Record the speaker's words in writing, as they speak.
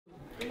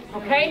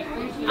Okay?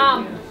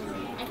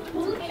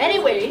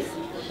 Anyways,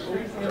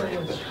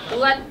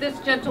 let this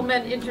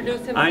gentleman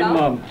introduce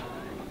himself.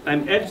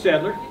 I'm Ed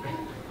Sadler,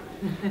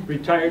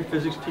 retired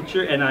physics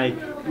teacher, and I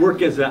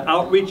work as an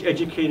outreach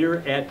educator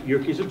at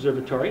Yerkes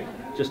Observatory,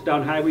 just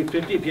down Highway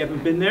 50 if you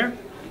haven't been there.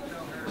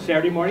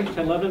 Saturday mornings,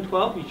 10, 11, and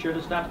 12, be sure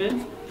to stop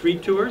in. Free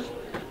tours.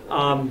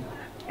 And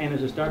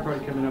there's a star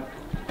party coming up.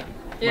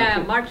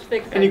 Yeah, March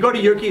 6th. And you go to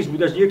Yerkes,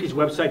 there's Yerkes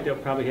website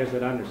that probably has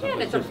that on there. Yeah,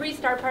 and it's a free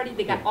star party.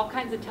 They got all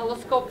kinds of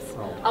telescopes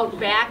out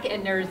back,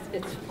 and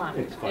it's fun.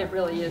 It's fun. It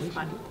really is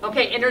fun.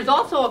 Okay, and there's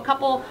also a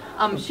couple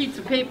sheets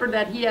of paper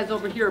that he has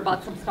over here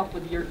about some stuff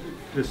with Yerkes.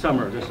 There's some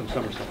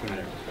summer stuff in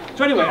there.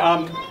 So anyway,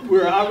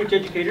 we're an outreach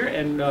educator,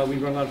 and we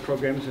run a lot of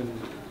programs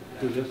and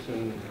do this,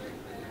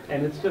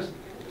 and it's just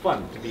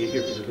fun to be at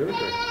Yerkes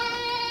Observatory.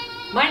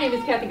 My name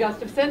is Kathy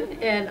Gustafson,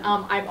 and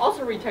I'm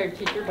also a retired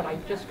teacher, but I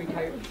just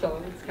retired,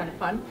 so it's kind of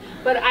fun.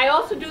 But I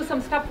also do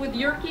some stuff with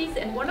Yerkes,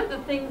 and one of the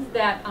things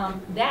that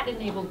that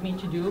enabled me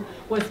to do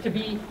was to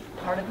be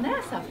part of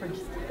NASA for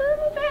just a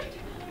little bit.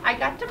 I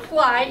got to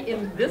fly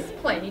in this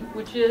plane,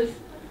 which is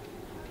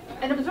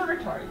an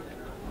observatory,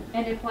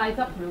 and it flies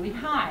up really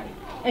high.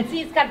 And see,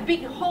 it's got a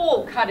big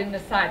hole cut in the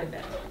side of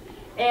it,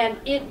 and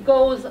it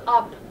goes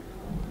up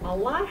a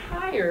lot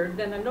higher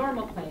than a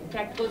normal plane. In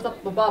fact, it goes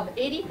up above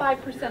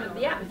 85% of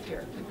the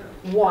atmosphere.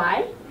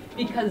 Why?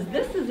 Because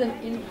this is an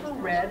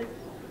infrared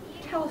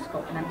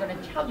telescope, and I'm going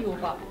to tell you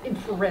about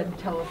infrared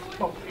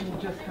telescopes in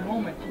just a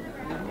moment.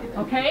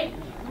 Okay?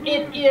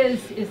 It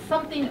is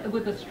something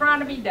with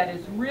astronomy that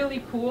is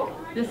really cool.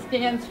 This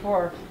stands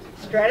for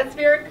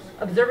Stratospheric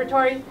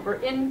Observatory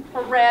for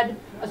Infrared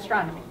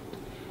Astronomy.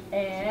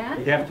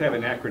 And You have to have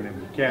an acronym.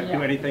 You can't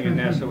do anything in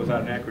NASA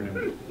without an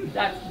acronym.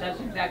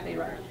 That's exactly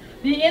right.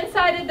 The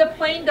inside of the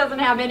plane doesn't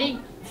have any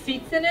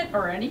seats in it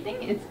or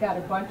anything. It's got a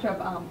bunch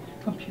of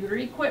computer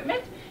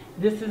equipment.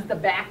 This is the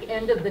back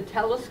end of the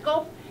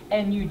telescope,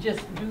 and you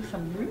just do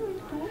some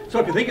really cool. So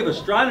if you think of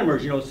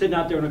astronomers, sitting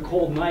out there on a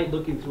cold night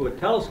looking through a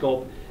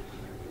telescope,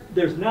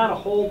 there's not a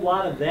whole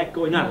lot of that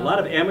going on. A lot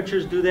of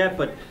amateurs do that,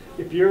 but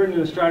if you're in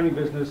the astronomy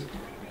business,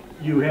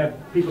 you have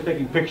people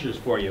taking pictures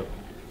for you.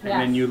 And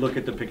then you look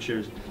at the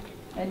pictures.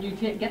 And you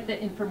get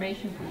the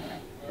information from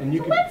that. And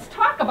so let's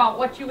talk about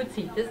what you would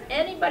see. Does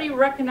anybody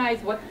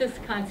recognize what this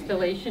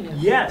constellation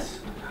is? Yes.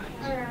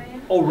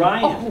 Orion.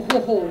 Orion.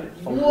 Oh,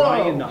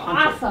 Orion the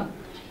Hunter. Awesome.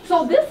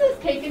 So this is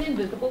taking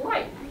invisible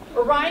light.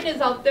 Orion is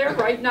out there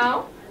right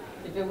now.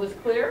 If it was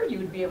clear, you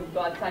would be able to go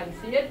outside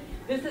and see it.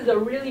 This is a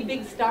really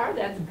big star.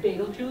 That's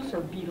Betelgeuse,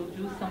 or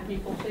Betelgeuse, some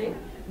people say.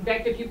 In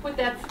fact, if you put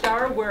that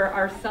star where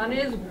our sun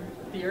is,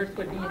 the Earth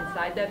would be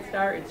inside that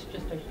star. It's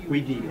just a huge.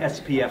 We need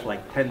SPF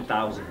like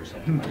 10,000 or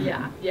something.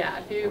 Yeah,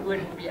 it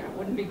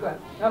wouldn't be good.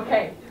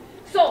 Okay,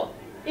 so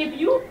if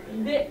you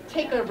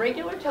take a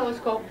regular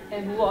telescope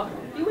and look,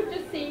 you would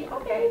just see,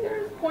 okay,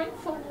 there's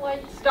points of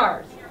light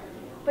stars.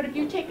 But if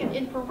you take an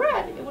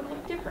infrared, it would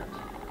look different.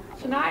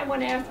 So now I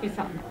want to ask you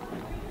something.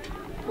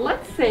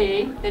 Let's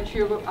say that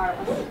you are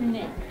a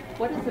snake.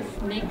 What does a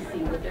snake see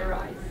with their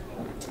eyes?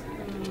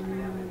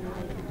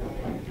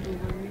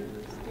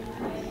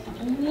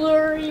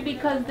 Blurry,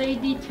 because they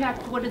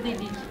detect, what do they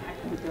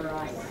detect with their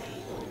eyes?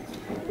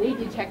 They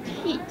detect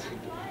heat.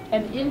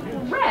 And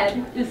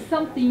infrared is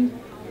something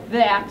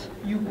that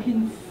you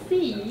can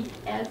see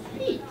as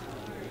heat.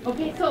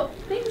 Okay, so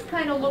things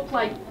kind of look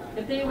like,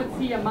 if they would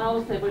see a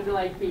mouse, it would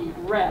like be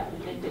red.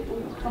 They'd say,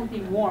 ooh,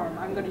 something warm,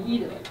 I'm going to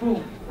eat it.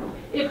 Boom.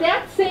 If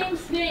that same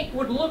snake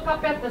would look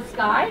up at the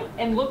sky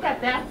and look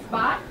at that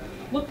spot,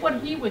 look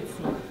what he would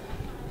see.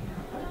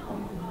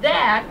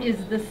 That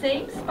is the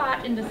same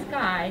spot in the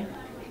sky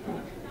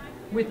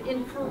with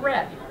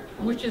infrared,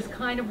 which is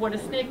kind of what a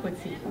snake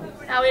would see.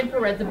 Now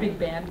infrared's a big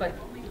band, but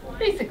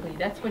basically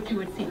that's what you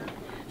would see.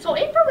 So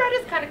infrared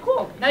is kind of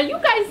cool. Now you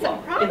guys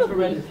probably...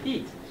 Infrared is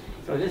heat.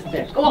 So this is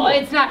that. Well,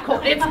 it's not cool.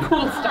 It's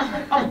cool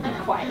stuff. Oh, be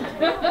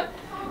quiet.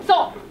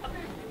 So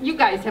you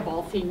guys have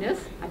all seen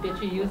this. I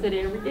bet you use it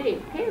every day.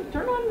 Hey,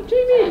 turn on the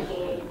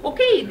TV.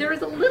 Okay,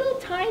 there's a little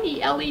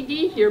tiny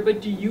LED here, but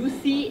do you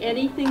see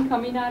anything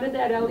coming out of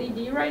that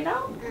LED right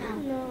now?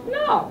 No.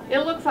 No. It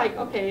looks like,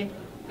 okay,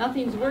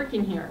 nothing's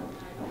working here.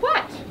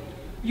 But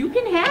you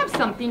can have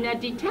something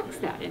that detects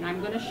that, and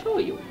I'm going to show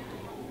you.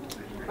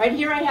 Right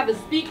here I have a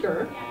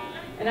speaker,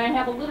 and I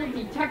have a little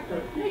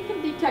detector. And it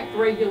can detect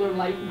regular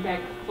light, in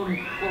fact,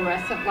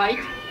 fluorescent light.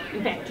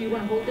 In fact, do you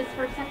want to hold this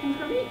for a second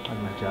for me?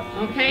 On my job.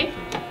 Okay.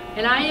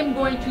 And I am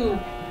going to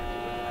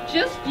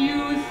just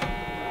use,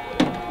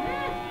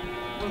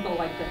 I'll go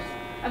like this.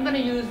 I'm going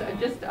to use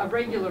just a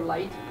regular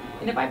light.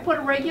 And if I put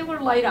a regular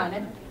light on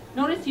it,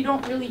 notice you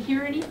don't really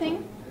hear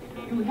anything.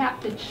 You have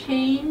to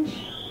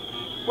change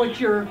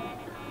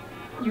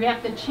you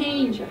have to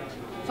change it.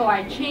 So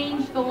I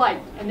change the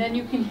light, and then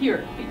you can hear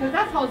it, because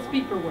that's how a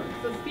speaker works.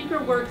 The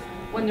speaker works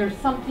when there's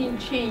something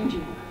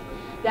changing.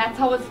 That's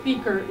how a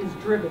speaker is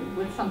driven,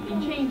 with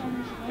something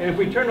changing. And if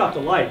we turned off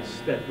the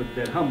lights,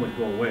 that hum would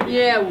go away.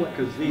 Yeah, it would.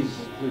 Because these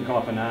would go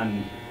off and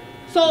on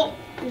So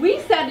we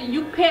said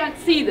you can't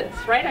see this,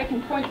 right? I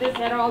can point this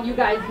at all you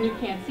guys and you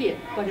can't see it.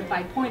 But if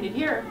I point it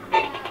here,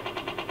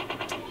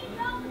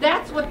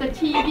 that's what the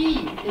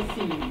TV is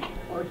seeing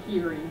or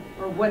hearing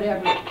or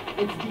whatever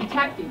it's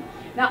detecting.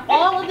 Now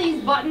all of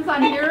these buttons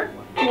on here,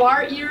 to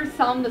our ears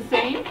sound the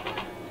same,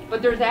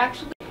 but there's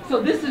actually,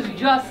 so this is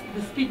just,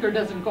 the speaker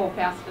doesn't go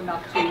fast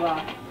enough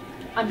to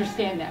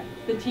understand that.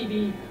 The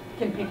TV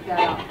can pick that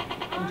up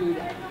and do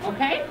that,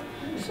 okay?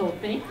 So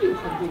thank you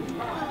for doing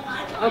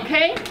that,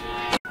 okay?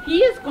 He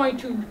is going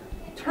to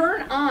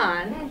turn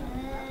on.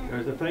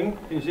 There's the thing,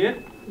 can you see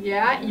it?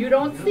 Yeah, you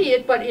don't see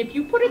it, but if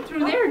you put it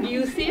through there, do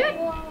you see it?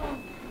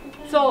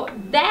 So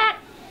that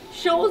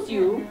shows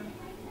you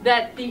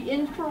that the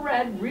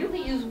infrared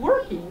really is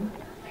working,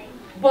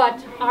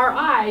 but our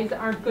eyes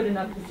aren't good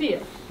enough to see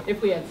it.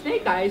 If we had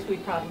snake eyes,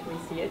 we'd probably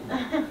see it.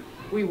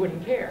 We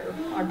wouldn't care.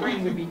 Our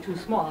brain would be too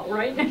small,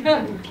 right?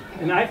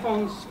 And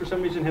iPhones, for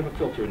some reason, have a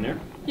filter in there.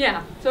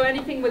 Yeah, so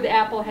anything with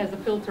Apple has a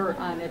filter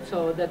on it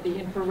so that the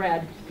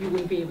infrared you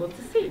wouldn't be able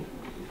to see.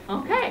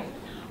 Okay,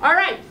 all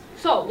right,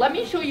 so let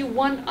me show you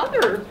one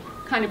other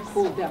kind of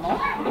cool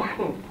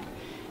demo.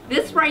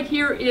 This right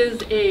here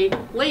is a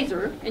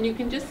laser, and you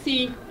can just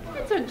see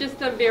it's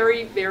just a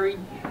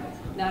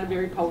not a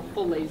very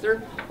powerful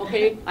laser.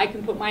 Okay, I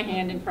can put my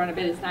hand in front of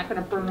it. It's not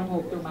going to burn a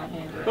hole through my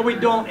hand. But we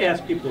don't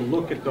ask people to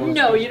look at those.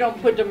 No, you don't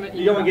put them.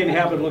 You don't get in the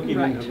habit of looking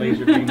right. into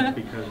laser beams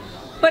because.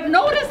 But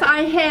notice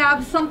I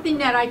have something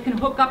that I can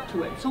hook up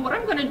to it. So what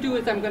I'm going to do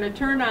is I'm going to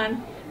turn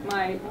on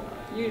my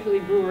usually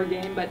Brewer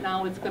game, but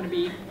now it's going to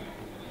be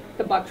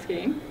the Bucks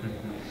game.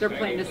 They're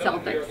playing the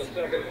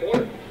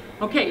Celtics.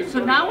 Okay,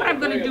 so now what I'm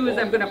going to do is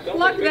I'm going to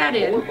plug that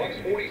in.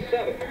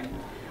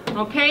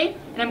 Okay,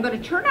 and I'm going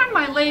to turn on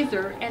my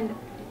laser and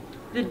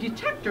the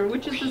detector,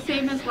 which is the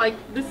same as like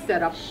this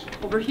setup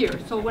over here.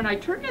 So when I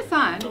turn this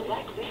on,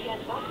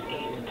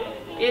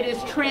 it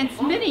is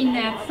transmitting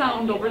that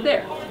sound over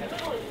there.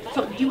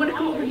 So do you want to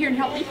come over here and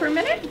help me for a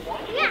minute?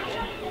 Yeah.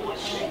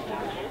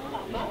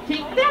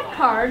 Take that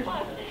card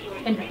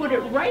and put it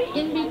right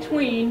in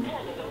between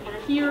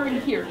here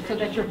and here so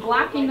that you're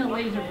blocking the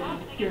laser beam.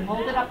 Here,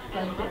 hold it up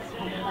like this.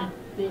 Hold it like,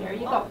 there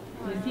you go.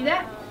 You see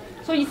that?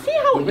 So you see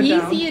how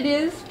easy it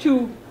is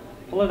to...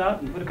 Pull it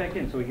out and put it back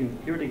in so we can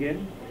hear it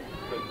again.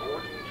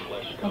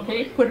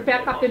 Okay, put it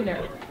back up in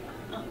there.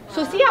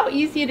 So see how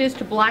easy it is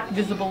to block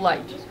visible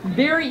light.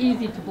 Very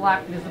easy to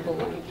block visible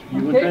light.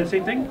 You want to try the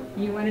same thing?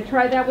 You want to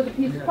try that with a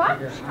piece of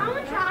cloth? I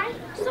want to try.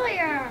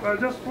 Sawyer. Well,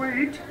 just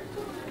wait.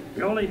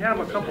 You only have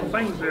a couple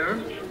things there.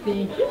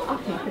 Thank you. I'll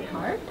take the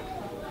card.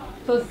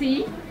 So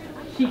see,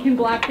 she can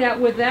block that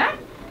with that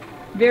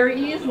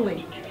very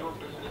easily.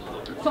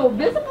 So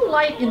visible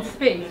light in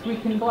space we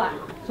can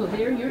block. So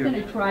there you're going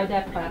to try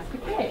that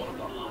plastic bag.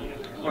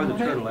 Or the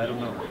turtle, I don't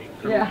know.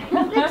 Yeah.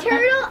 The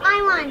turtle,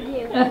 I want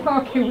to.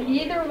 Okay,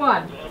 either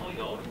one.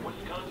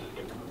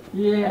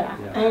 Yeah,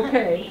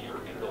 okay.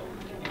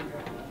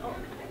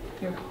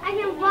 Here. I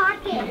can block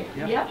it.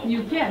 Yep,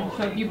 you can.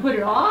 So if you put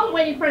it all the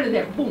way in front of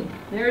there, boom,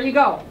 there you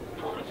go.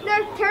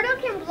 The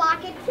turtle can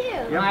block it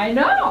too. I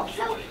know.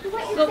 So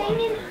what you're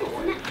saying is,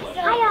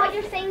 what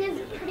you're saying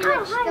is pretty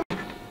much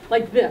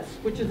Like this,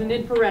 which is an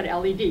infrared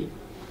LED.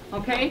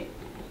 Okay?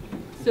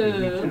 So,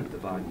 Turn up the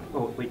volume.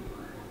 Oh, wait.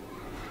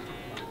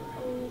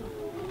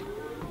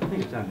 I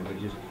think it's on there,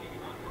 but just...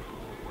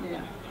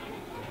 yeah.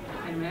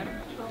 Wait a minute.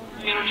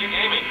 Energy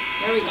gaming.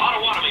 There we go.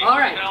 Potawatomi. All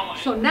right,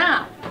 so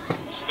now,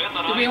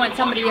 do we want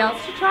somebody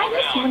else to try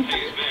this? You want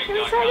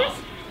to try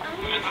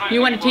this?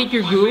 You want to take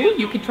your glue?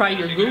 You can try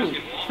your glue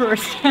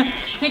first.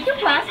 Take your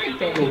plastic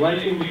bag. Go right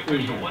in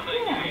between here.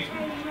 Yeah.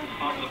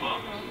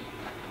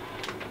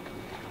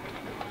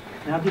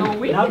 Now do, No,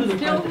 we now can do the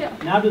still plastic,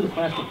 do- now do the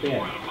plastic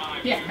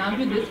bag. Yeah, now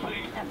do this one.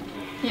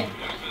 Yeah.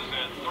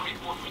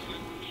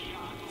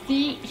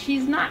 See,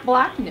 she's not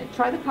blocking it.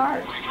 Try the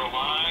card.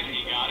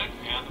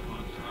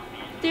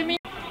 Timmy.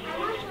 I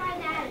want to try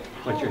that.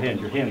 What's your hand?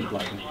 Your hand's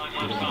blocking.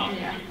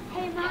 Yeah.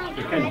 Hey Mom,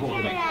 You can kind I of hold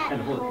it try up. that?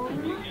 Kind of hold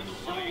it.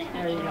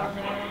 There you go.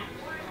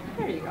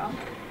 There you go.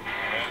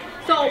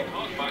 So,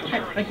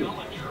 Okay, thank you.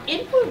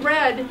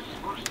 infrared,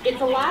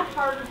 it's a lot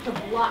harder to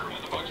block.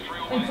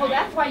 And so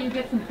that's why you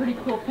get some pretty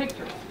cool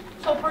pictures.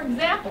 So for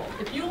example,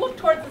 if you look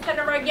towards the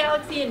center of our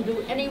galaxy, and do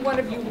any one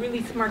of you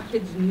really smart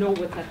kids know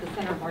what's at the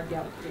center of our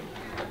galaxy?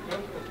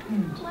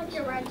 Like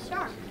your red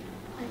star.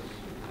 I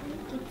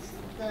think it's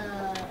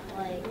the,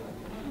 like,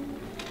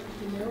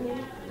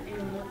 moon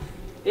and what's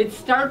It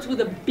starts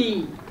with a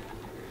B.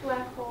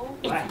 Black hole.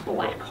 It's a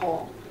black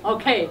hole.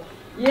 Okay.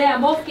 Yeah,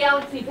 most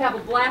galaxies have a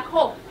black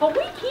hole, but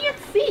we can't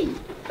see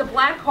the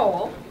black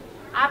hole.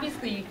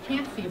 Obviously, you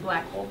can't see a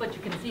black hole, but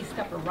you can see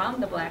stuff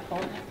around the black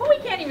hole. But we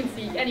can't even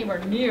see anywhere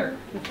near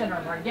the center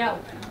of our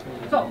galaxy.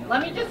 So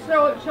let me just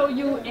show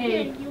you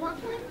You want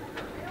one?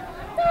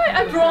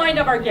 a drawing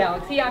of our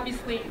galaxy.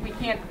 Obviously, we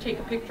can't take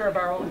a picture of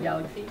our own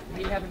galaxy.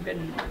 We haven't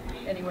been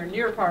anywhere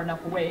near far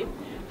enough away.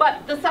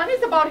 But the sun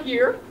is about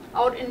here,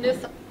 out in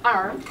this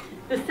arm.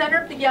 The center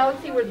of the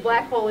galaxy where the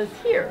black hole is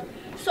here.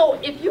 So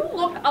if you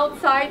look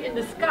outside in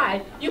the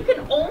sky, you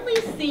can only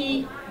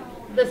see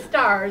the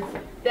stars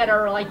that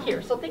are like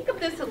here. So think of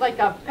this as like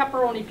a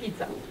pepperoni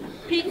pizza.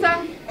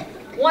 Pizza,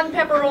 one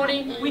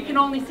pepperoni, we can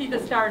only see the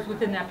stars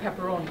within that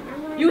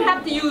pepperoni. You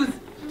have to use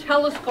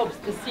telescopes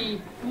to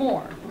see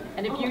more.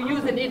 And if you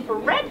use an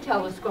infrared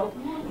telescope,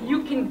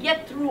 you can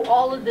get through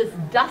all of this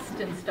dust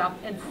and stuff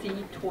and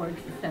see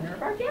towards the center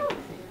of our galaxy.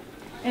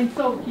 And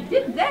so if you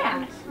did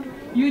that,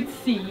 you'd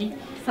see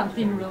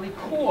something really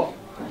cool.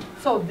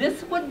 So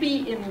this would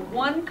be in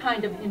one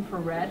kind of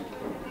infrared,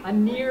 a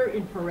near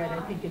infrared,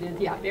 I think it is,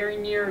 yeah, very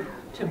near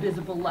to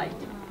visible light.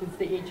 It's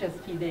the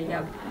HST they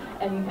have.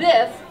 And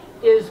this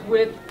is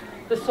with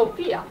the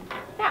Sophia,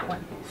 that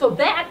one. So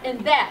that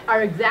and that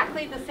are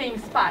exactly the same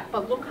spot,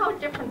 but look how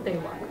different they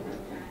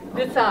look.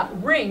 This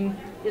ring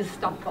is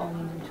stuff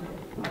falling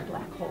into a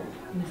black hole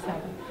in the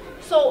center.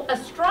 So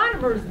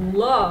astronomers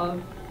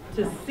love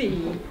to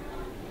see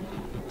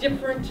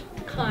different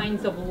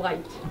kinds of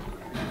light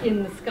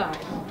in the sky.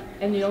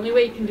 And the only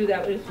way you can do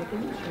that is with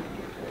an instrument.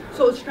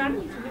 So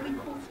astronomy is